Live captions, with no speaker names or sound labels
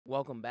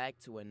Welcome back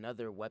to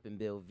another weapon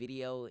build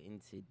video, and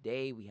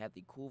today we have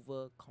the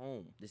Kuva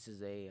Kohm. This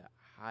is a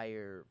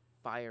higher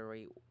fire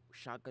rate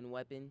shotgun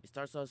weapon. It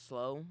starts off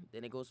slow,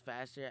 then it goes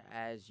faster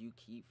as you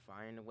keep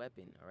firing the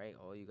weapon. Alright,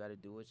 all you gotta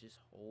do is just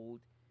hold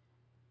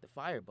the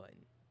fire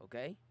button,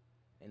 okay?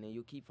 And then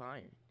you'll keep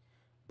firing.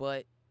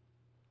 But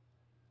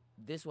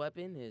this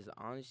weapon is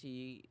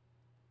honestly,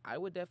 I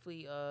would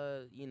definitely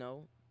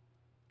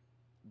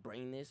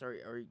bring this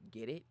or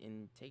get it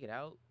and take it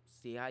out,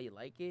 see how you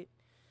like it.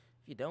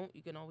 If you don't,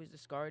 you can always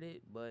discard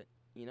it, but,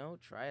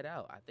 try it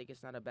out. I think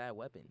it's not a bad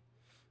weapon.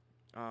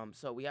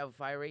 So we have a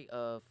fire rate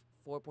of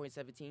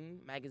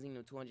 4.17, magazine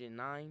of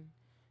 209.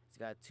 It's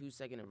got 2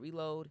 seconds of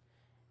reload.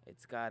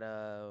 It's got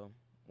a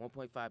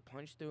 1.5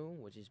 punch through,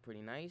 which is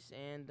pretty nice,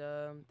 and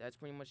that's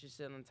pretty much just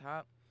it on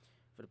top.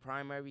 For the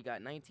primary, we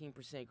got 19%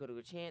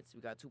 critical chance. We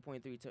got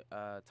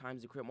 2.3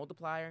 times the crit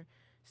multiplier.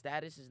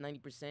 Status is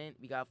 90%.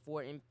 We got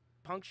 4 in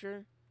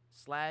puncture.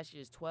 Slash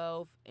is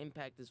 12.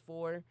 Impact is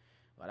 4.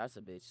 Well, that's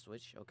a bitch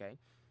switch, okay.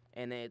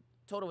 And then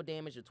total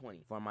damage of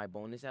 20. For my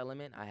bonus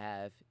element, I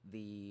have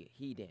the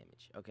heat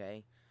damage,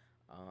 okay.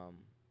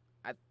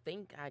 I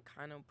think I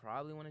kind of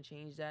probably want to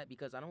change that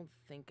because I don't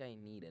think I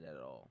need it at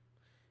all.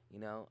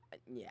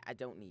 Yeah, I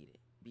don't need it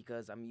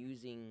because I'm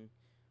using,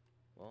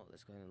 well,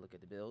 let's go ahead and look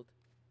at the build.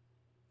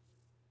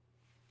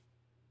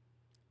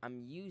 I'm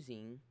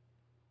using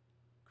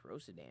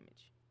corrosive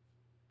damage.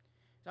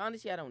 So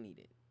honestly, I don't need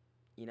it,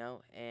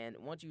 and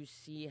once you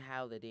see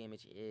how the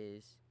damage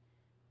is,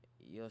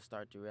 you'll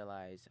start to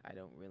realize I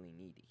don't really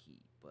need the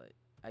heat. But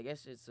I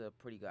guess it's a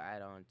pretty good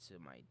add-on to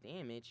my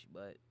damage,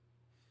 but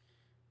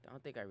I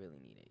don't think I really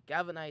need it.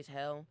 Galvanized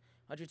Hell,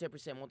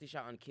 110%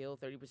 multi-shot on kill,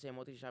 30%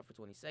 multi-shot for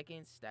 20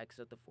 seconds, stacks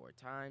up to 4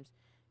 times.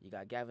 You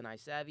got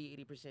Galvanized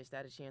Savvy, 80%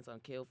 status chance on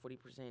kill,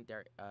 40%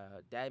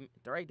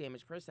 direct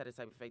damage per status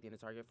type affecting the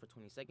target for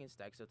 20 seconds,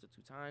 stacks up to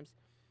 2 times.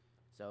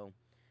 So,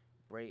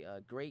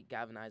 great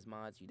Galvanized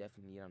mods you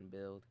definitely need on the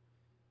build.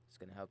 It's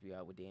going to help you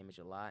out with damage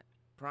a lot.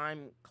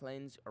 Prime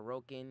Cleanse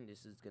Orokin.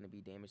 This is going to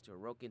be damage to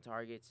Orokin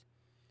targets.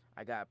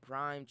 I got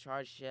Prime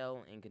Charge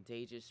Shell and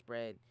Contagious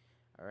Spread.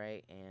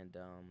 Alright, and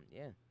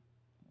yeah,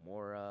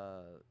 more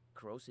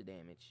corrosive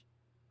damage.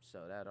 So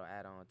that'll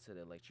add on to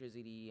the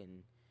electricity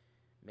and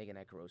making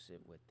that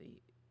corrosive with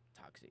the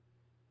toxic.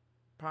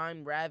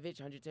 Prime Ravage,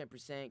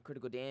 110%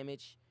 critical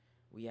damage.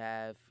 We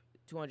have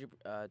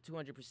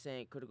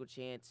 200% critical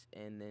chance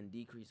and then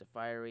decrease of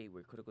fire rate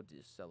with critical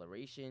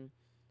deceleration.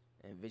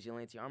 And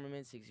Vigilante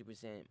Armament,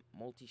 60%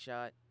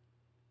 multi-shot.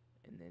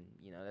 And then,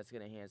 that's going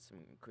to enhance some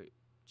crit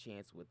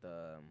chance with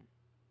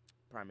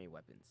primary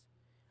weapons.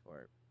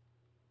 Or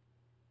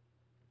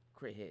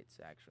crit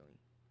hits, actually.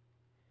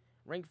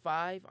 Rank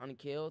 5 on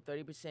kill,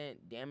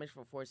 30% damage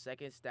for 4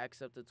 seconds,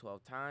 stacks up to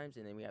 12 times.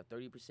 And then we have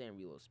 30%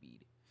 reload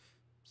speed.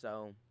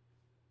 So,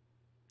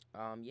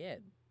 yeah,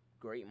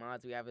 great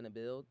mods we have in the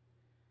build.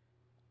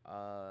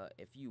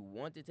 If you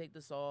want to take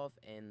this off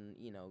and,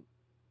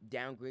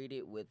 downgrade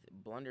it with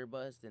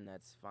blunderbuss, then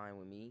that's fine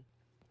with me.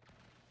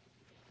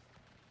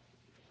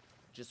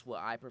 Just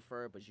what I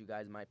prefer, but you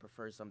guys might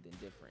prefer something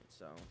different,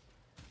 so.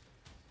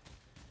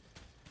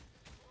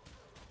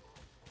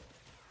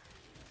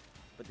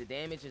 But the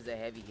damage is a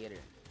heavy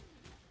hitter,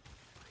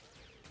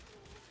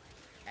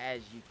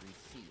 as you can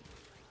see.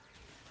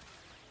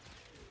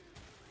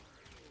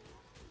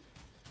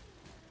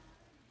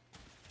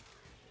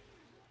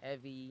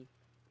 Heavy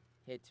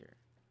hitter,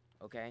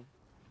 okay?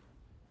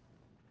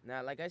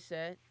 Now, like I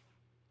said,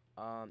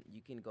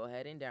 you can go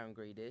ahead and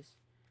downgrade this.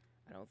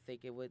 I don't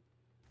think it would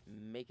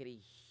make it a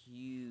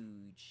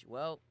huge...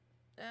 Well,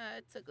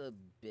 it took a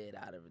bit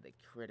out of the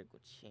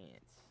critical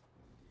chance.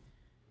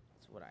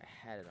 That's what I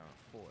had it on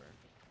for.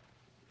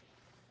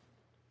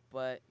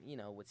 But,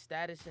 with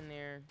status in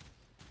there,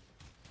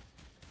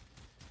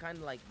 it's kind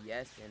of like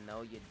yes and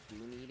no. You do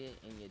need it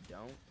and you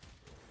don't.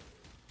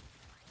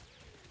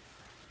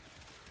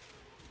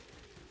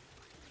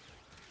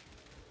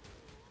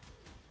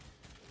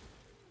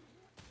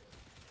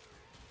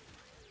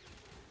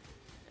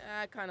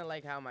 I kind of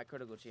like how my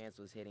critical chance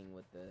was hitting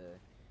with the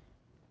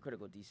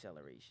critical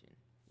deceleration.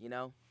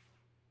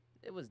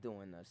 It was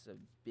doing us a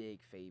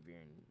big favor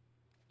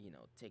and,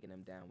 taking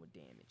them down with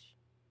damage.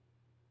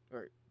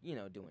 Or,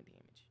 doing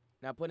damage.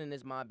 Now, putting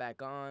this mod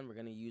back on, we're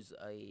going to use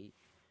a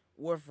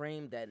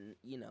Warframe that,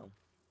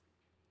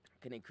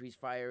 can increase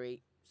fire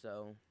rate.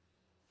 So,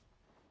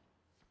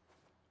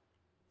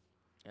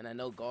 and I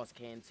know Gauss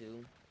can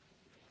too.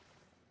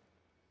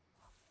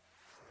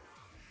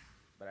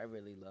 But I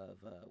really love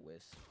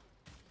Wisp.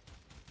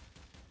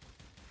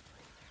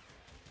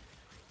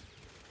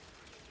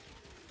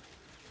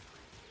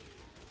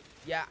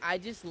 Yeah, I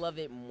just love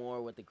it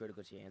more with the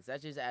critical chance.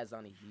 That just adds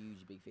on a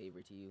huge big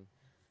favor to you.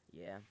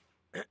 Yeah.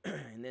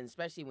 And then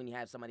especially when you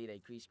have somebody that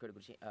increase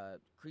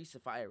the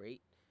fire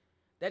rate,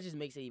 that just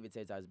makes it even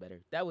 10 times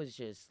better. That was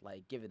just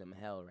like giving them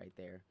hell right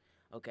there.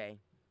 Okay.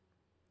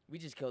 We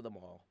just killed them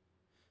all.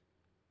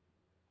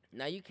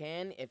 Now you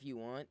can, if you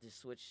want, to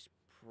switch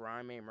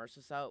primary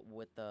merciless out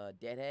with the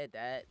deadhead,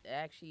 that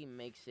actually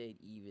makes it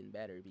even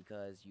better,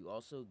 because you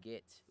also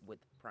get, with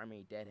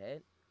primary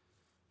deadhead,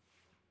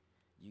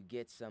 you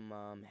get some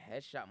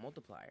headshot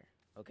multiplier,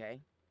 okay?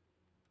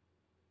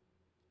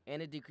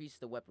 And it decreases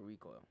the weapon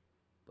recoil,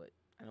 but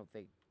I don't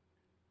think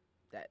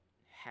that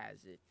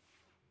has it.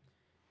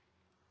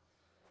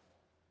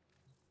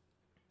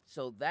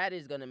 So that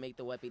is going to make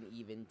the weapon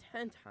even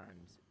 10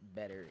 times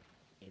better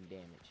in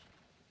damage.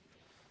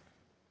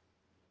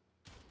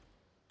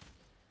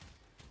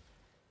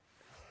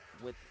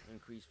 With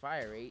increased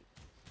fire rate,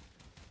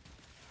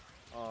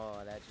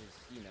 oh, that just,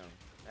 you know,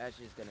 that's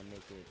just going to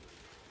make it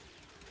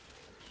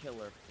a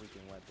killer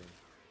freaking weapon.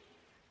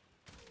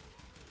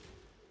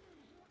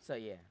 So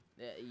yeah,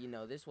 you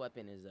know, this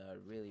weapon is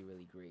really,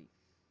 really great.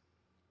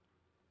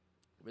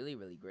 Really,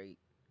 really great.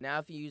 Now,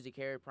 if you use the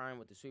carry prime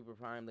with the super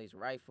prime laser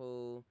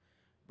rifle,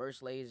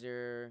 burst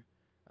laser,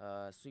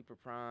 super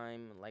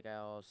prime, like I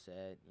all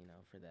said, you know,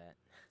 for that.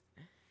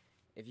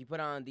 If you put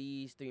on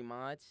these 3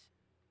 mods,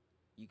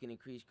 you can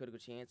increase critical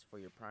chance for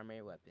your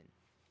primary weapon.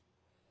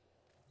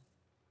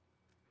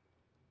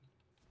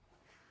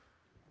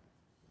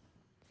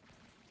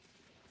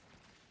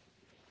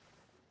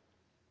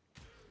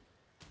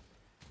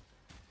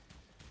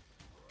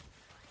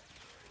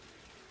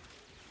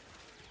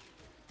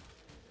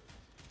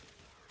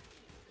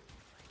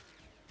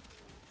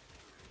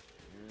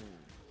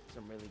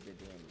 Some really good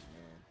damage,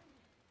 man.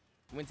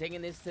 When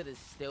taking this to the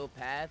still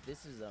path,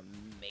 this is an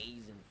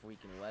amazing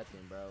freaking weapon,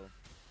 bro.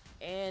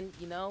 And,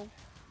 you know,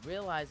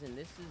 realizing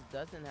this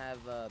doesn't have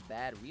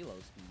bad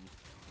reload speed.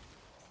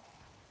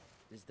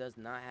 This does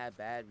not have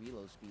bad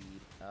reload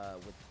speed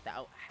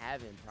without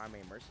having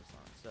primary merciless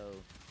on. So,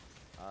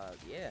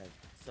 yeah.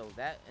 So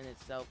that in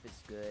itself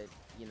is good,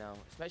 you know,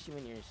 especially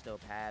when you're in still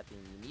path and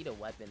you need a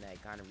weapon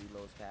that kind of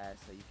reloads fast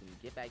so you can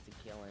get back to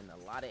killing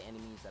a lot of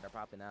enemies that are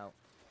popping out.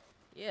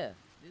 Yeah,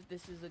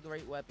 this is a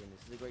great weapon.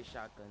 This is a great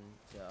shotgun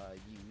to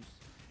use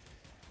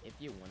if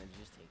you want to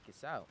just take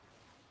this out.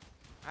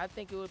 I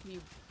think it would be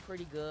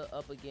pretty good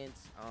up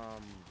against,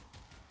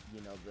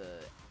 you know,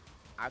 the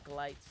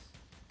acolytes.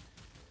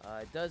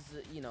 It does,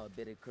 you know, a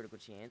bit of critical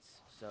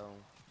chance. So,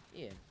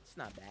 yeah, it's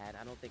not bad.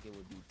 I don't think it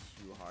would be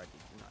too hard to,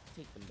 you know,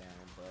 take them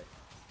down. But,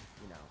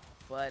 you know,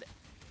 but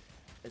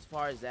as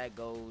far as that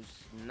goes,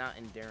 not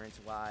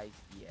endurance-wise,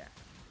 yeah,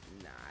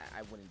 nah,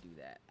 I wouldn't do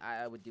that.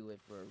 I would do it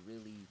for a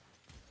really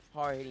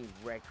hard-hitting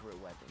red crit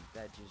weapon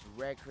that just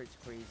red crits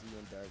crazy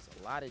and does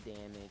a lot of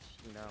damage,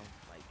 you know,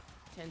 like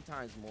 10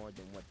 times more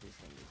than what this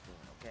thing is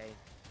doing, okay?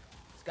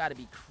 It's got to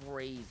be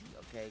crazy,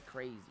 okay?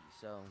 Crazy.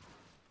 So,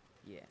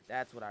 yeah,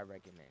 that's what I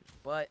recommend.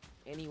 But,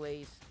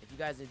 anyways, if you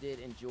guys did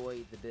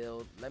enjoy the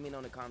build, let me know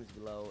in the comments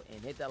below.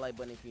 And hit that like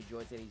button if you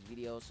enjoyed today's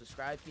video.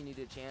 Subscribe if you're new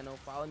to the channel.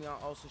 Follow me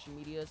on all social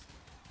medias.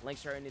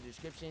 Links are in the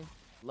description.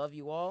 Love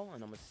you all,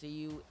 and I'm going to see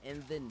you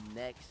in the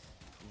next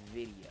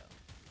video.